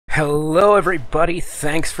Hello everybody,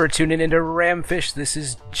 thanks for tuning into Ramfish. This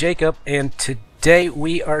is Jacob, and today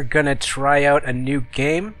we are gonna try out a new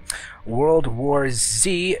game, World War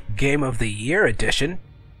Z Game of the Year Edition.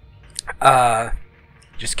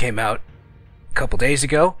 Just came out a couple days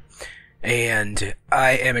ago, and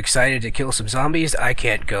I am excited to kill some zombies. I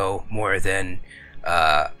can't go more than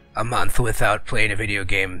a month without playing a video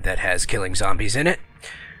game that has killing zombies in it.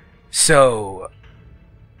 So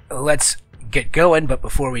let's get going, but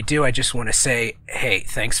before we do, I just want to say, hey,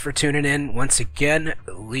 thanks for tuning in. Once again,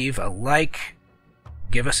 leave a like,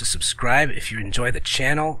 give us a subscribe if you enjoy the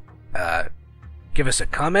channel, give us a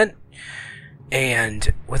comment,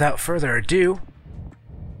 and without further ado,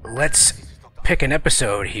 let's pick an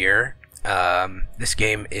episode here. This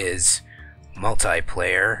game is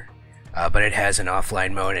multiplayer, but it has an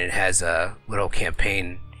offline mode, and it has little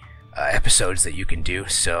campaign episodes that you can do,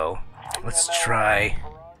 so let's try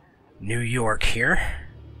New York here.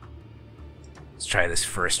 Let's try this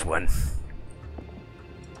first one.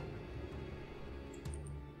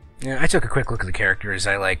 Yeah, I took a quick look at the characters.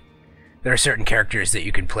 There are certain characters that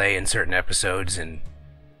you can play in certain episodes, and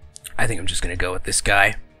I think I'm just gonna go with this guy.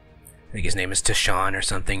 I think his name is Tashawn or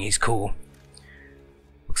something. He's cool.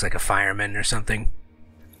 Looks like a fireman or something.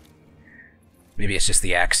 Maybe it's just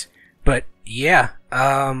the axe. But yeah,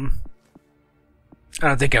 I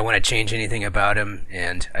don't think I want to change anything about him,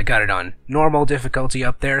 and I got it on normal difficulty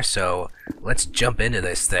up there, so let's jump into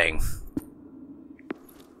this thing.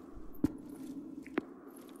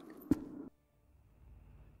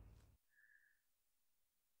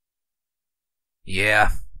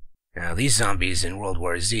 Yeah, now these zombies in World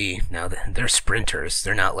War Z, now they're sprinters.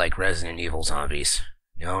 They're not like Resident Evil zombies.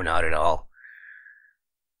 No, not at all.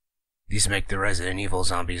 These make the Resident Evil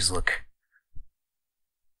zombies look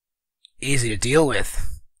easy to deal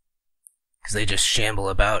with, because they just shamble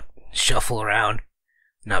about, shuffle around,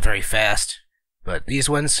 not very fast. But these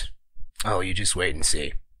ones, oh, you just wait and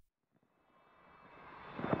see.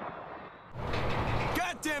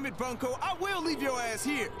 God damn it, Bunko, I will leave your ass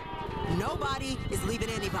here. Nobody is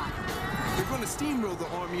leaving anybody. They're gonna steamroll the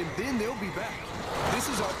army and then they'll be back. This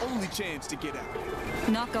is our only chance to get out.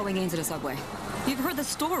 Not going into the subway. You've heard the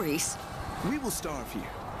stories. We will starve here.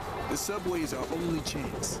 The subway is our only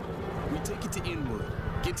chance. We take it to Inwood,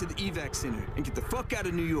 get to the evac center, and get the fuck out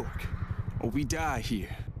of New York. Or we die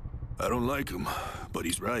here. I don't like him, but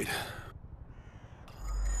he's right.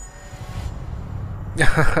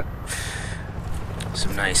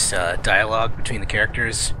 Some nice dialogue between the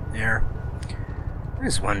characters there. I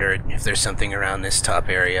just wondered if there's something around this top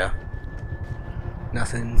area.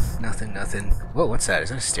 Nothing, nothing, nothing. Whoa, what's that? Is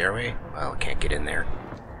that a stairway? Well, I can't get in there.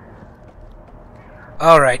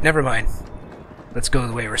 Alright, never mind. Let's go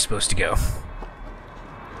the way we're supposed to go.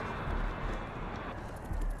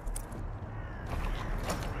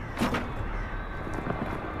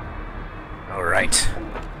 Alright.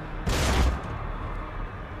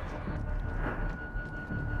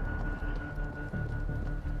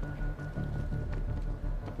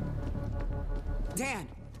 Dan,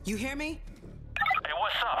 you hear me? Hey,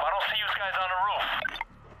 what's up? I don't see you guys on the roof.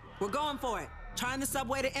 We're going for it. Trying the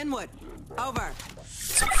subway to Inwood. Over.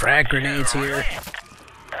 Some frag grenades here.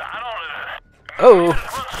 I Oh! don't...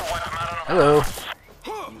 Hello.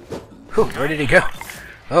 Whew, where did he go?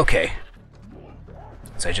 Okay.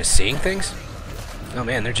 Was I just seeing things? Oh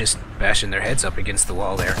man, they're just bashing their heads up against the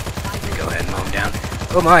wall there. Go ahead and mow them down.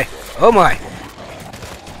 Oh my! Oh my!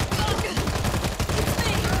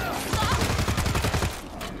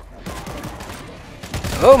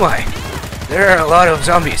 Oh my! There are a lot of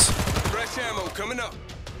zombies. Fresh ammo coming up.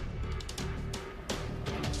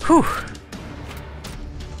 Whew.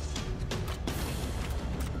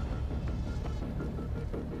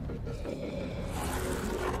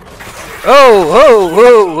 Oh, whoa,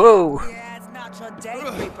 whoa, whoa. Yeah, it's not your day,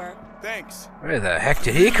 Creeper. Thanks. Where the heck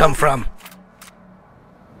did he come from?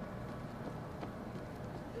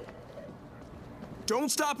 Don't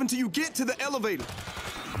stop until you get to the elevator.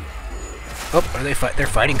 Oh, are they they're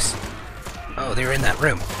fighting? Oh, they were in that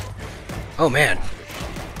room. Oh man.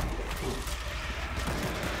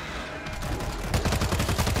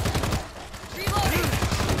 Reloading.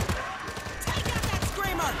 Take out that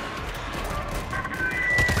screamer.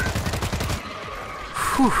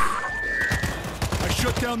 Whew. I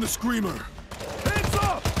shut down the screamer. Hands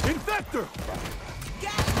up! Infector!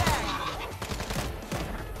 Get there.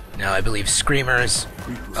 Now I believe screamers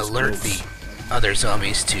alert the other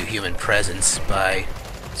zombies to human presence by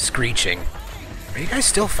screeching. Are you guys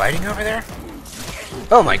still fighting over there?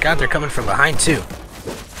 Oh my god, they're coming from behind too.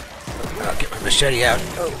 I'll get my machete out.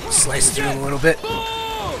 Oh, slice through them a little bit.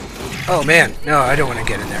 Oh man, no, I don't want to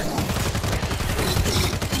get in there.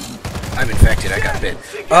 I'm infected. I got bit.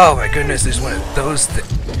 Oh my goodness, there's one of those.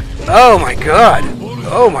 Oh my god.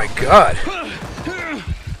 Oh my god.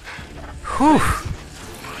 Whew.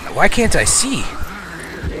 Why can't I see?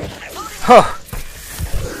 Huh.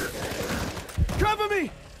 Cover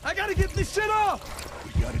me! I gotta get this shit off!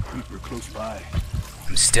 We got a creeper close by.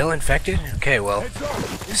 I'm still infected? Okay, well,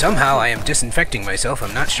 somehow I am disinfecting myself.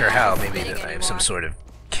 I'm not sure how. Maybe that I have some sort of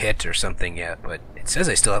kit or something yet, but it says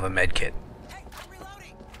I still have a med kit.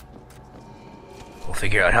 We'll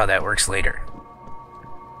figure out how that works later.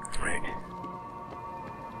 Right.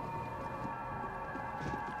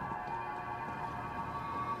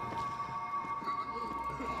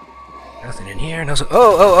 Nothing in here. No.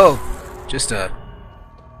 Oh! Just a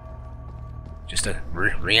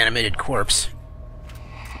reanimated corpse.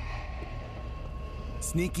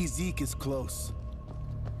 Sneaky Zeke is close.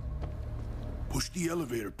 Push the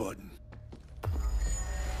elevator button.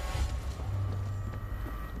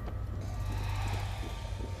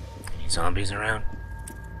 Any zombies around?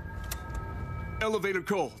 Elevator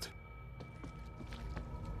cold.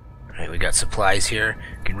 Alright, we got supplies here.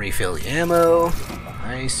 Can refill the ammo.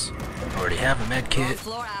 Nice. Already have a med kit.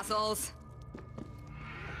 Floor assholes.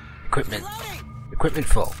 Equipment. Equipment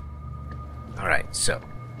full. Alright, so.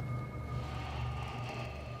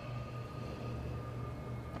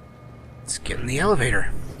 Let's get in the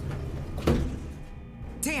elevator.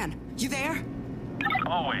 Dan, you there?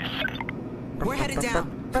 Always. We're headed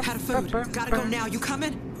down. Out of food. Gotta go now. You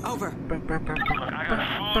coming? Over. Look, I got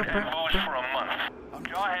food and booze for a month.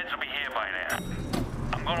 Jarheads will be here by now.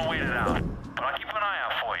 I'm gonna wait it out, but I'll keep an eye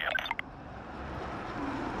out for you.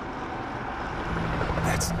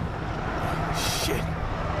 That's... shit.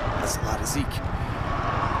 That's a lot of Zeke.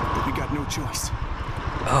 But we got no choice.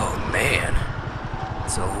 Oh man.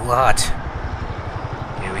 It's a lot.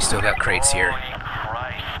 Yeah, we still got crates here. Holy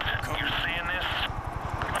Christ. You seeing this?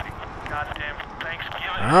 Goddamn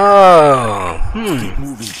Thanksgiving. Oh, Keep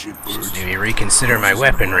moving, shitbird. Maybe reconsider my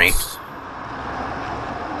weaponry.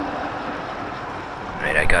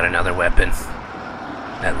 Right, I got another weapon.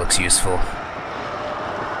 That looks useful.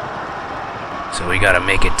 So we gotta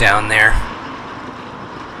make it down there.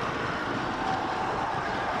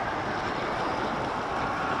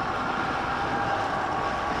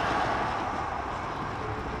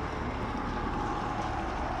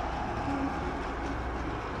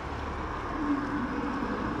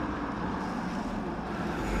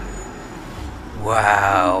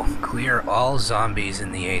 Wow, clear all zombies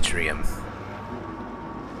in the atrium.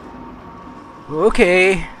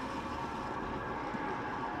 Okay.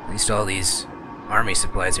 At least all these army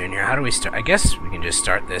supplies are in here. How do we start? I guess we can just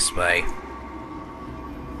start this by...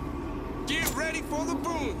 Get ready for the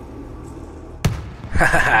boom!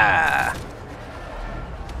 Hahaha!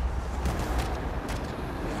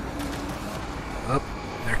 Oh,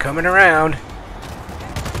 they're coming around.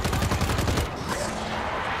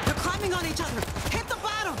 They're climbing on each other. Hit the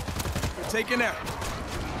bottom. We're taking out.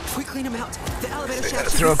 If we clean them out, the elevator I shaft gotta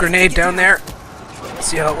should throw a be safe to grenade get down there. Let's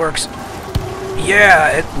see how it works. Yeah,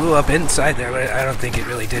 it blew up inside there, but I don't think it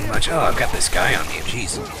really did much. Oh, I've got this guy on me.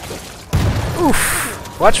 Jeez.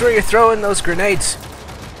 Oof. Watch where you're throwing those grenades.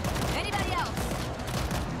 Anybody else?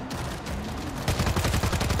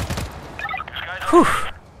 Whew.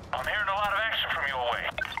 I'm hearing a lot of action from your way.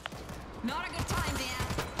 Not a good time, Dan.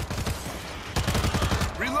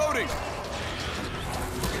 Reloading!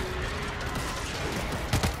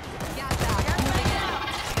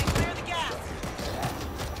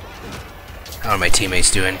 How are my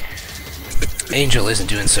teammates doing? Angel isn't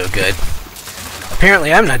doing so good.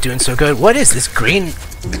 Apparently I'm not doing so good. What is this green?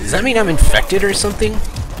 Does that mean I'm infected or something?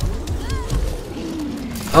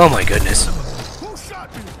 Oh my goodness.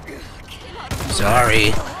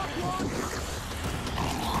 Sorry.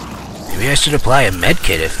 Maybe I should apply a med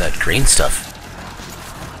kit if that green stuff.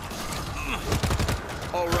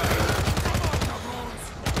 All right.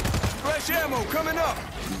 Fresh ammo coming up.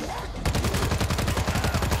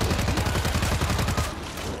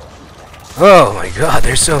 Oh my god,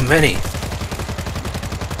 there's so many.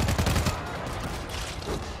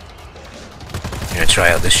 I'm gonna try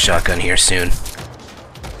out this shotgun here soon.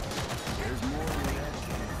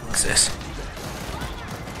 What's this?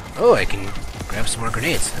 Oh, I can grab some more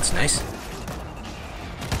grenades. That's nice.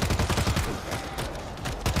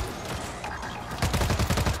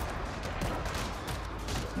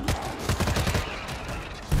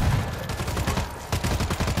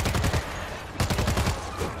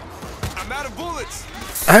 I'm out of bullets.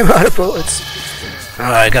 I'm out of bullets. Oh,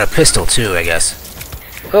 I got a pistol too, I guess.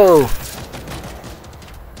 Oh.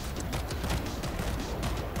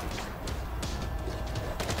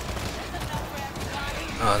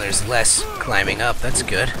 Oh, there's less climbing up. That's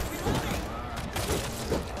good.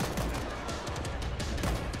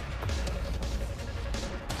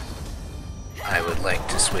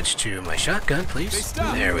 switch to my shotgun, please. They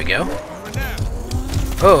stop. There we go. For now.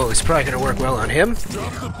 Oh, it's probably gonna work well on him.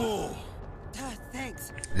 Drop the bull.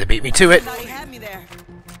 Thanks. They beat me to it. Thought you had me there.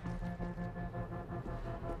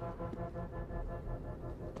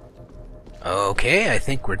 Okay, I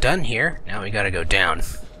think we're done here. Now we gotta go down.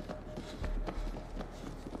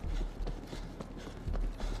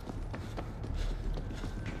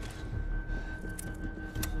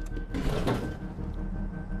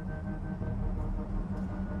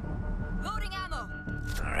 Loading ammo.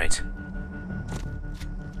 Alright.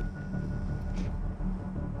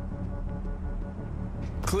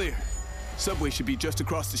 Clear. Subway should be just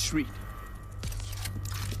across the street.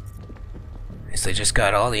 Guess they just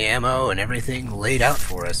got all the ammo and everything laid out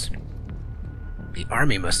for us. The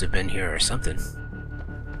army must have been here or something.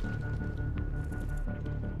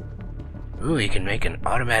 Ooh, you can make an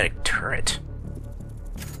automatic turret.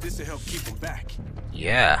 This'll help keep them back.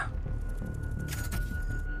 Yeah.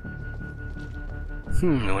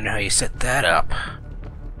 I wonder how you set that up.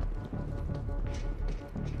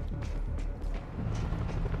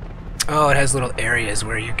 Oh, it has little areas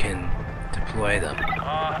where you can deploy them.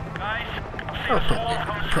 Guys,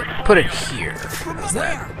 Oh, put it here. How's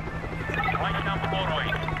that? right down the motorway.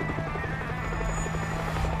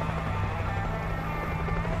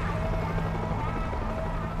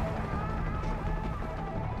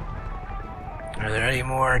 Are there any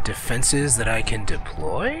more defenses that I can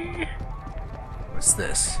deploy? What's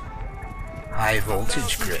this? High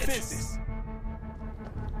voltage grid. Defenses.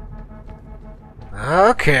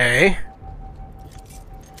 Okay.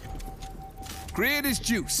 Grid is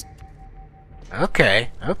juice. Okay.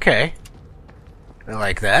 I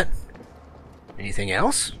like that. Anything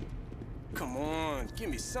else? Come on, give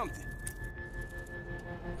me something.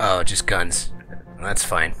 Oh, just guns. That's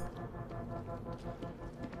fine.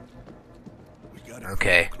 We got a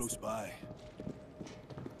Okay. crew close by.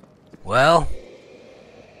 Well,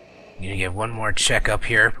 I'm gonna give one more check up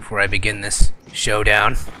here before I begin this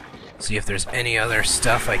showdown. See if there's any other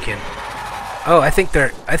stuff I can. Oh, I think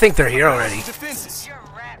they're here already. Defenses.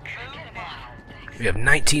 We have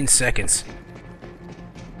 19 seconds.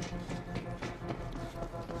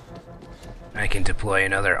 I can deploy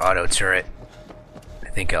another auto turret. I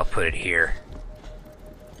think I'll put it here.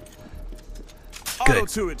 Auto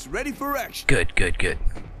turrets ready for action. Good.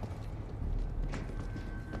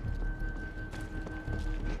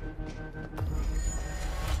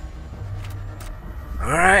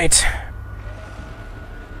 Alright.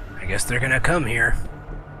 I guess they're gonna come here.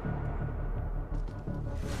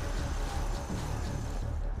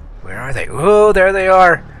 Where are they? Oh, there they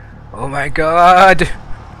are! Oh my god!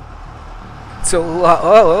 It's a lot.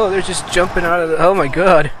 Oh, they're just jumping out of the. Oh my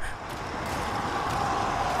god!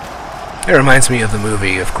 It reminds me of the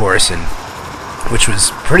movie, of course, and which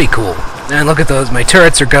was pretty cool. And look at those. My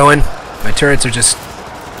turrets are going. My turrets are just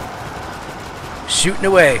shooting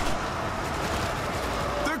away.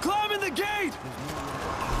 They're climbing the gate.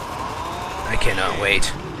 I cannot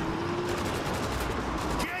wait.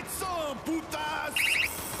 Get some, putas!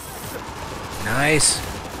 Nice.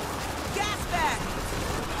 Gas bag.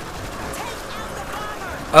 Take out the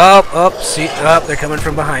bomber. Oh, see, they're coming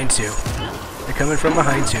from behind too. They're coming from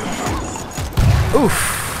behind too.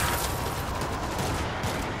 Oof.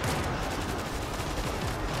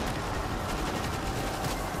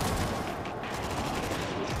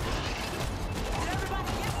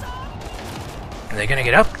 Are they gonna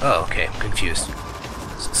get up? Oh, okay, I'm confused.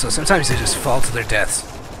 So sometimes they just fall to their deaths.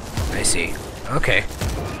 I see. Okay.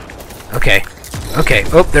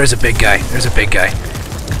 Oh, there's a big guy.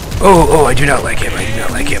 Oh, I do not like him.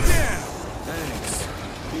 Thanks.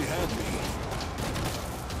 You had me.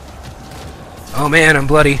 Oh man, I'm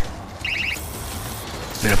bloody.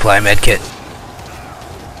 I'm gonna apply a med kit.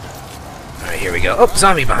 Alright, here we go. Oh,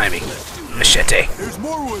 zombie behind me. Machete. There's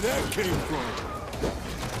more where that came from.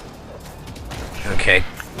 Okay.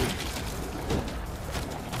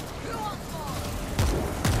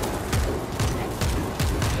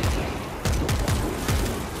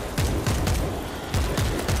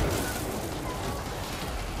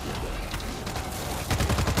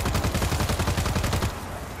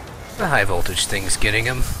 The high voltage thing's getting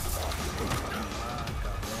him.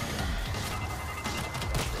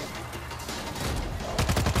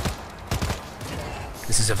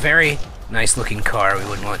 This is a very nice looking car. We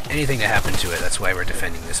wouldn't want anything to happen to it. That's why we're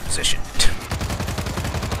defending this position.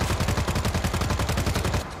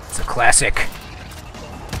 It's a classic.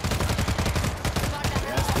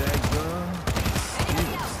 Gas bag gun.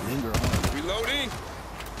 Linger on. Reloading.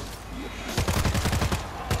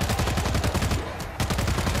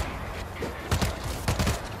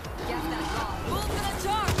 Gas that raw. Move to the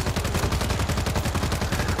charge.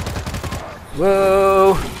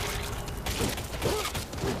 Whoa!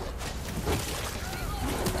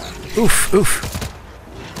 Oof, oof.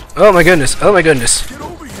 Oh my goodness, oh my goodness. Get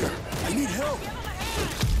over here. I need help.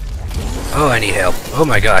 Oh, I need help. Oh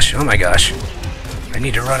my gosh, oh my gosh. I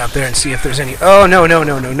need to run up there and see if there's any... Oh, no, no,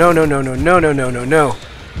 no, no, no, no, no, no, no, no, no, no, no.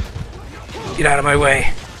 Get out of my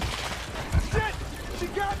way. Shit! She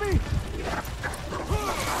got me!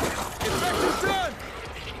 Infection's done!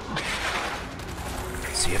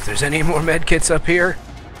 See if there's any more med kits up here.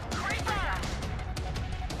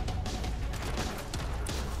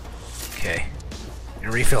 Okay.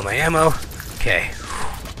 Gonna refill my ammo. Okay.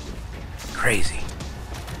 Crazy.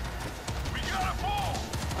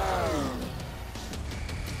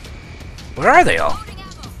 Where are they all?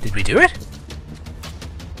 Did we do it?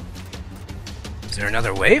 Is there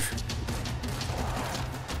another wave?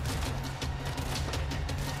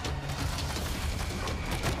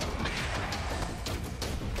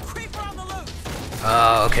 Creeper on the loose.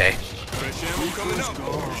 Oh, okay. Fresh ammo coming up.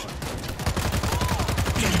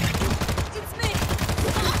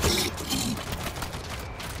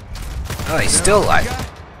 Oh, he's still alive.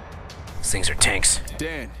 These things are tanks.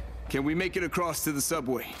 Dan, can we make it across to the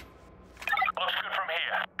subway? Looks good from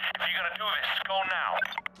here. If you're gonna do this, go now.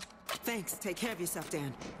 Thanks. Take care of yourself,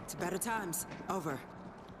 Dan. To better times. Over.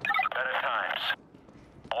 Better times.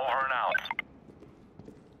 Over and out.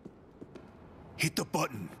 Hit the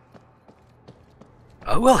button.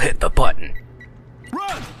 I will hit the button.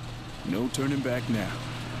 Run! No turning back now.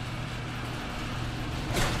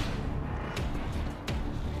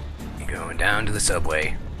 You're going down to the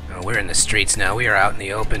subway. Oh, we're in the streets now. We are out in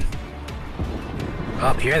the open.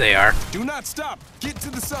 Oh, here they are. Do not stop. Get to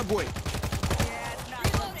the subway. Yeah, it's not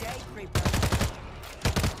your day, Creeper.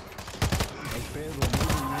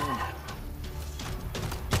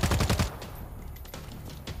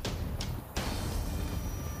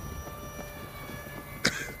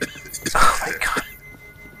 Oh my god.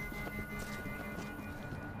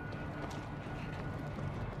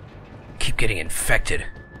 Keep getting infected.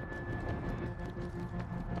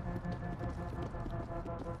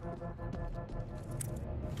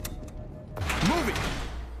 Move it.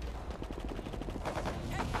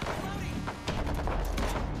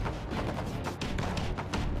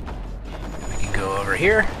 We can go over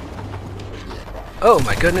here. Oh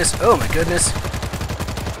my goodness, oh my goodness.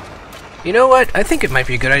 You know what? I think it might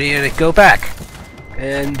be a good idea to go back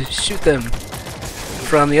and shoot them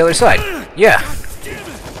from the other side. Yeah.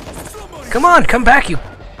 Come on, come back, you...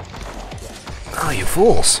 Oh, you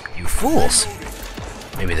fools. You fools.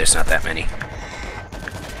 Maybe there's not that many.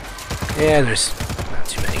 Yeah, there's not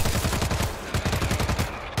too many.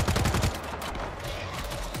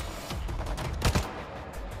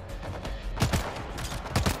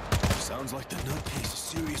 Sounds like the nutcase is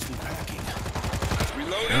seriously packing.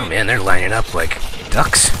 Oh man, they're lining up like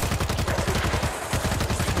ducks.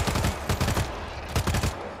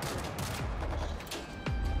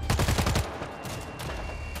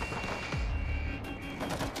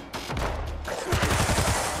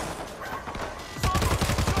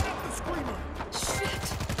 Shit!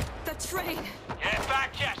 The train! Get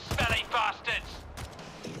back, you smelly bastards!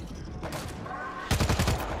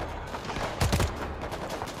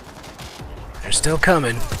 They're still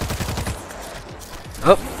coming.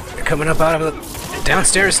 Oh, they're coming up out of the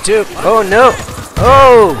downstairs too. Oh no!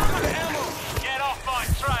 Oh! Get off my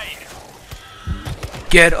train!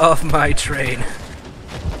 Get off my train.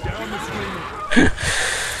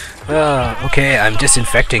 Okay, I'm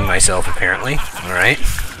disinfecting myself apparently. Alright.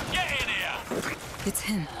 Get in here! It's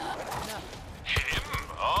him. Him?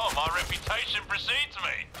 Oh, my reputation precedes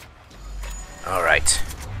me. Alright.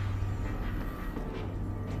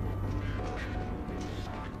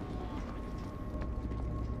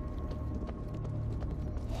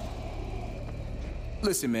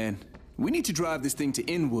 Listen, man. We need to drive this thing to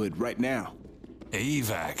Inwood right now.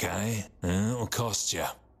 Evac, eh? It'll cost you.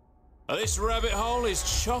 This rabbit hole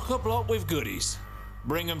is chock-a-block with goodies.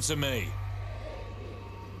 Bring them to me.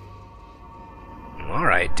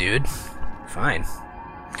 Alright, dude. Fine.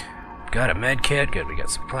 Got a med kit. Good, we got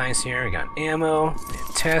supplies here. We got ammo.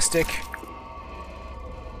 Fantastic.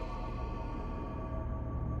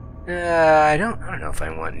 I don't know if I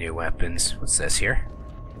want new weapons. What's this here?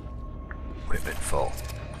 Equipment full.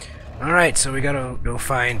 Alright, so we gotta go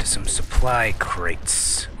find some supply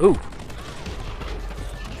crates. Ooh!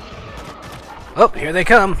 Oh, here they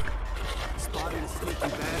come!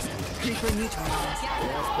 Creeper neutralized.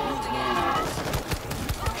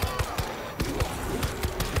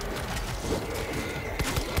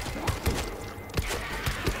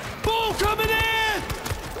 Bull coming in!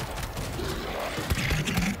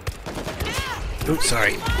 Oops,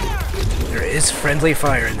 sorry. There is friendly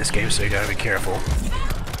fire in this game, so you gotta be careful.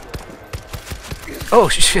 Oh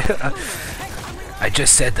shit! I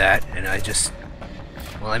just said that, and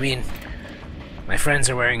well, I mean, my friends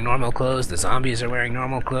are wearing normal clothes, the zombies are wearing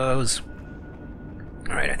normal clothes.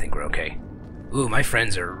 Alright, I think we're okay. Ooh, my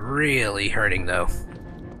friends are really hurting, though.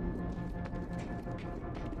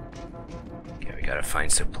 Okay, we gotta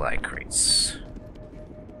find supply crates.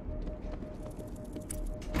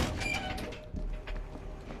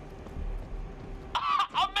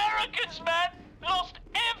 Americans, man! Lost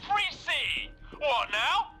every sea! What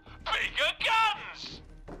now? Bigger guns!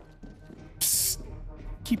 Psst.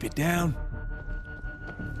 Keep it down.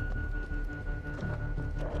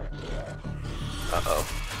 Uh-oh.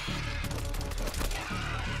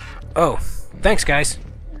 Oh, thanks, guys.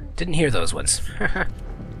 Didn't hear those ones.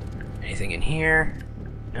 Anything in here?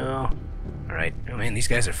 No. Alright. Oh man, these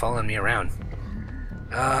guys are following me around.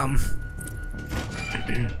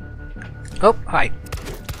 Oh, hi.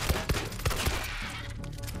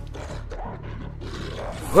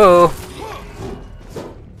 Whoa!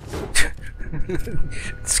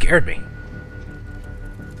 It scared me.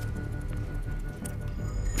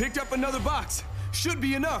 Picked up another box. Should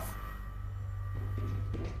be enough.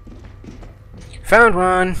 Found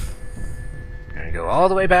one. Gonna go all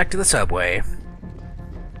the way back to the subway.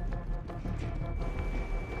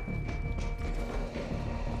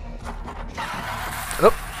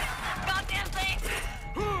 Oh. Goddamn thing!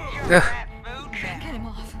 Ugh. Get him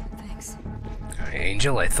off. Thanks.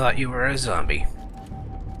 Angel, I thought you were a zombie.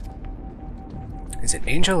 Is it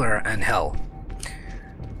Angel or Angel?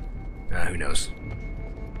 Who knows?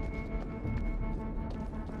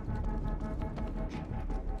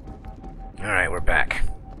 Alright, we're back.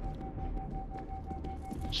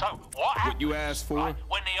 So, what happened? What you asked for? Right,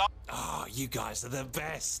 when the... Oh, you guys are the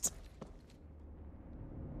best.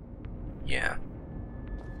 Yeah.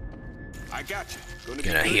 I got you.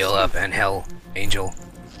 Gonna heal up Angel,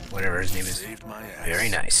 whatever his name is. Saved my ass. Very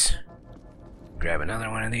nice. Grab another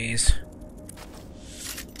one of these.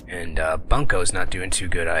 And Bunko's not doing too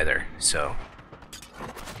good either, so...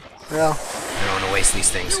 Well, I don't want to waste these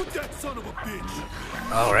things. Shoot that son of a bitch!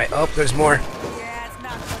 Alright, oh, there's more. Yeah, it's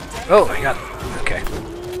not so dead. Oh my god. Okay.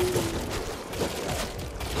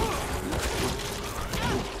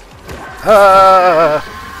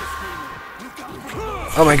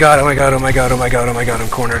 Oh my god, oh my god, oh my god, oh my god, oh my god, I'm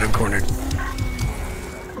cornered, I'm cornered.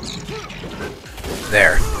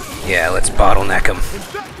 There. Yeah, let's bottleneck him.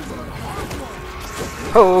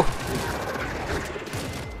 Oh!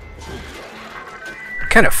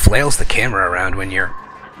 Kind of flails the camera around when you're...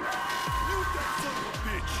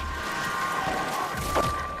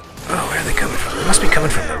 Oh, where are they coming from? They must be coming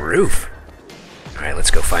from the roof. Alright,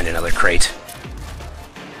 let's go find another crate.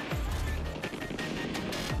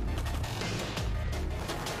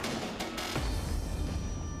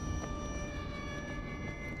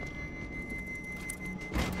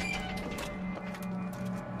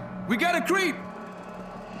 We got a creep.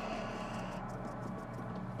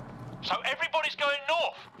 So everybody's going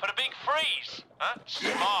north for the big freeze, huh?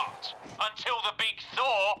 Smart. Until the big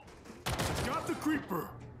thaw. Got the creeper!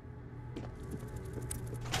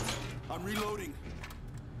 I'm reloading.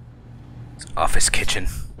 Office kitchen.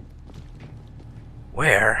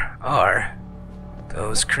 Where are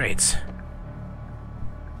those crates?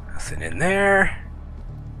 Nothing in there.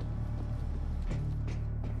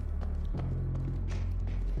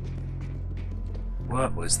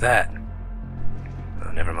 What was that?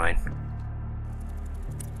 Oh, never mind.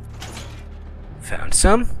 Found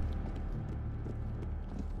some.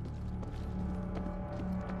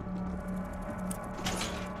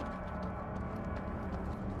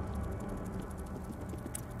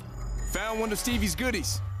 Found one of Stevie's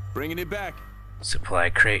goodies. Bringing it back. Supply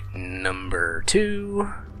crate number 2.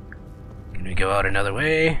 Can we go out another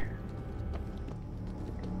way?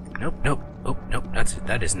 Nope, nope, oh, nope,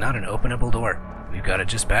 that is not an openable door. We've got to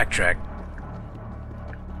just backtrack.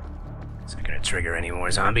 Is that gonna trigger any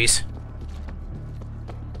more zombies?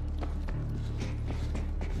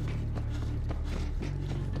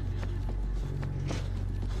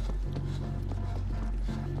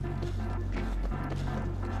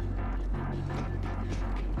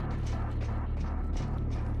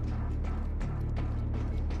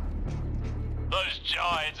 Those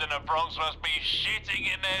giants in the Bronx must be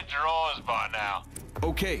shitting in their drawers by now.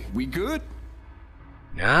 Okay, we good?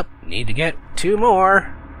 Nope, need to get 2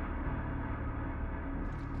 more.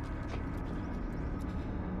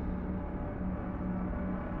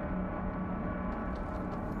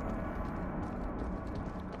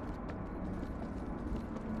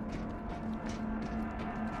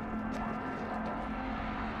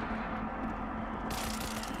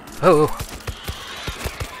 Oh.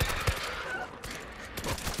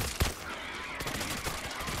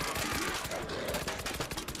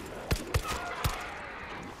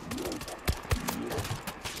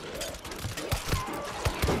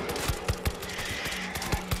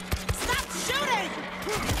 Stop shooting!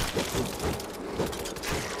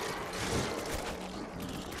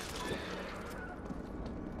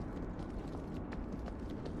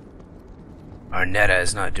 Arnetta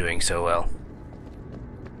is not doing so well.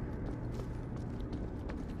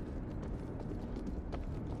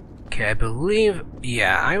 Okay, I believe...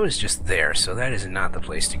 Yeah, I was just there, so that is not the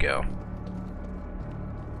place to go.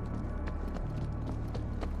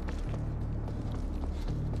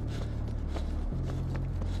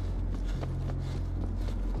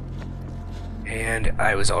 And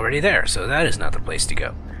I was already there, so that is not the place to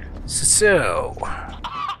go. So...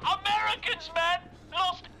 Americans, man!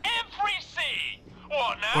 Lost every sea!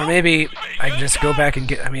 What now? Or maybe I can just go back and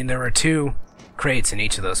get... I mean, there were 2 crates in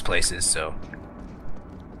each of those places, so...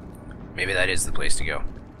 Maybe that is the place to go.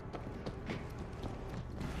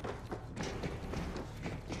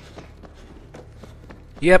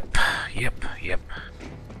 Yep.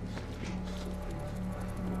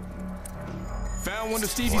 Found one of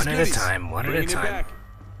Stevie's One at a goodies. time, one at a Bringing it time. back.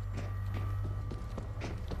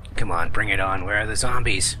 Come on, bring it on. Where are the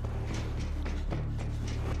zombies?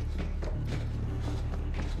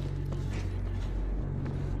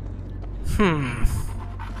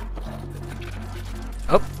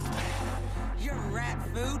 Oh. You're rat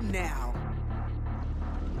food now.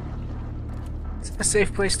 Is that a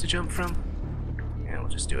safe place to jump from? Yeah, we'll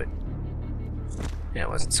just do it. Yeah, it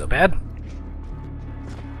wasn't so bad.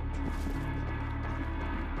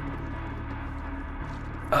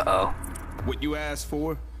 Uh-oh. What you asked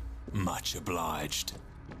for? Much obliged.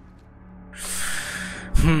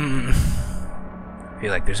 I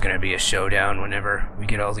feel like there's gonna be a showdown whenever we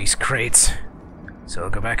get all these crates. So I'll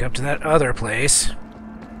go back up to that other place.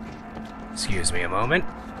 Excuse me a moment.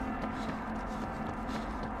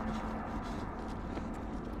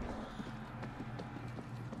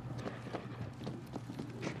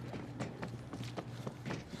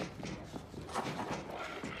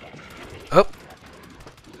 Oh.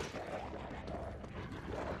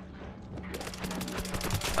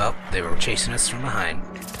 Oh, they were chasing us from behind.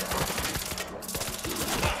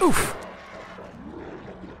 Oof.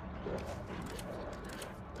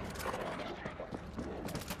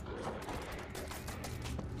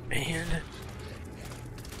 And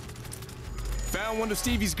Found one of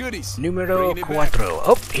Stevie's goodies. numero Bringing it back. cuatro.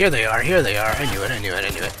 Oh, here they are, here they are. I knew it.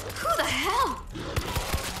 Who the hell?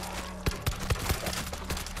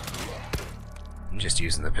 I'm just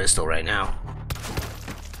using the pistol right now.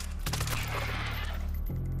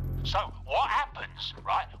 So, what happens,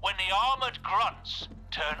 right, when the armored grunts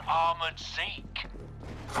turn armored Zeke?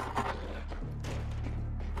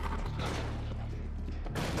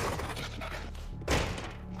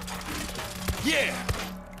 Yeah!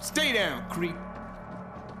 Stay down, creep.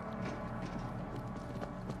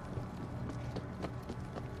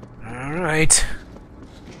 Alright.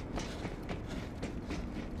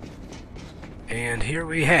 And here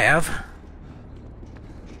we have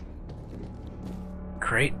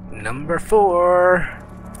crate number 4.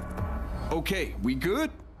 Okay, we good?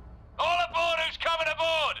 All aboard who's coming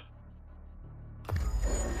aboard!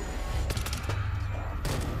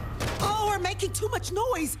 Oh, we're making too much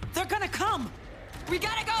noise. They're gonna come. We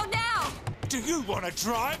gotta go now! Do you want to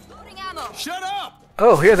drive? Loading ammo! Shut up!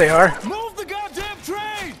 Oh, here they are. Move the goddamn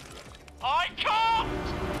train! I can't!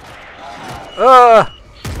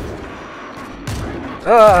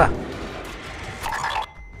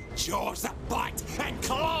 Jaws that bite and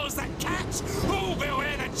claws that catch. Who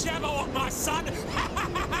beware the jabber of my son?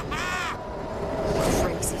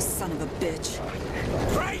 Crazy son of a bitch.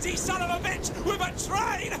 Crazy son of a bitch with a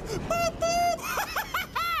train! Boop, boop.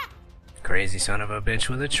 Crazy son of a bitch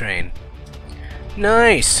with a train.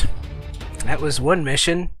 Nice. That was one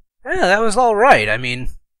mission. Yeah, that was all right. I mean,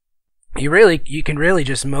 you can really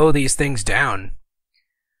just mow these things down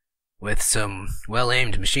with some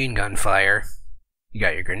well-aimed machine gun fire. You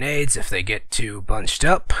got your grenades if they get too bunched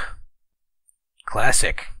up.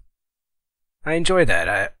 Classic. I enjoy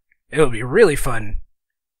that. It'll be really fun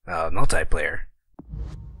multiplayer.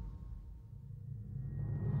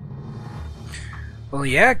 Well,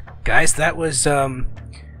 yeah, guys, that was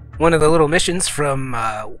one of the little missions from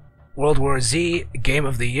World War Z Game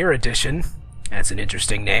of the Year Edition. That's an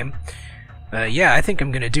interesting name. Yeah, I think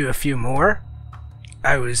I'm going to do a few more.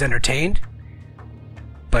 I was entertained.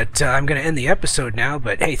 But I'm going to end the episode now.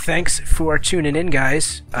 But hey, thanks for tuning in,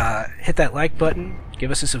 guys. Hit that like button. Give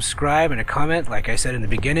us a subscribe and a comment, like I said in the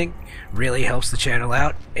beginning. Really helps the channel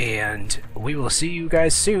out, and we will see you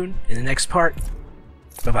guys soon in the next part.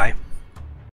 Bye-bye.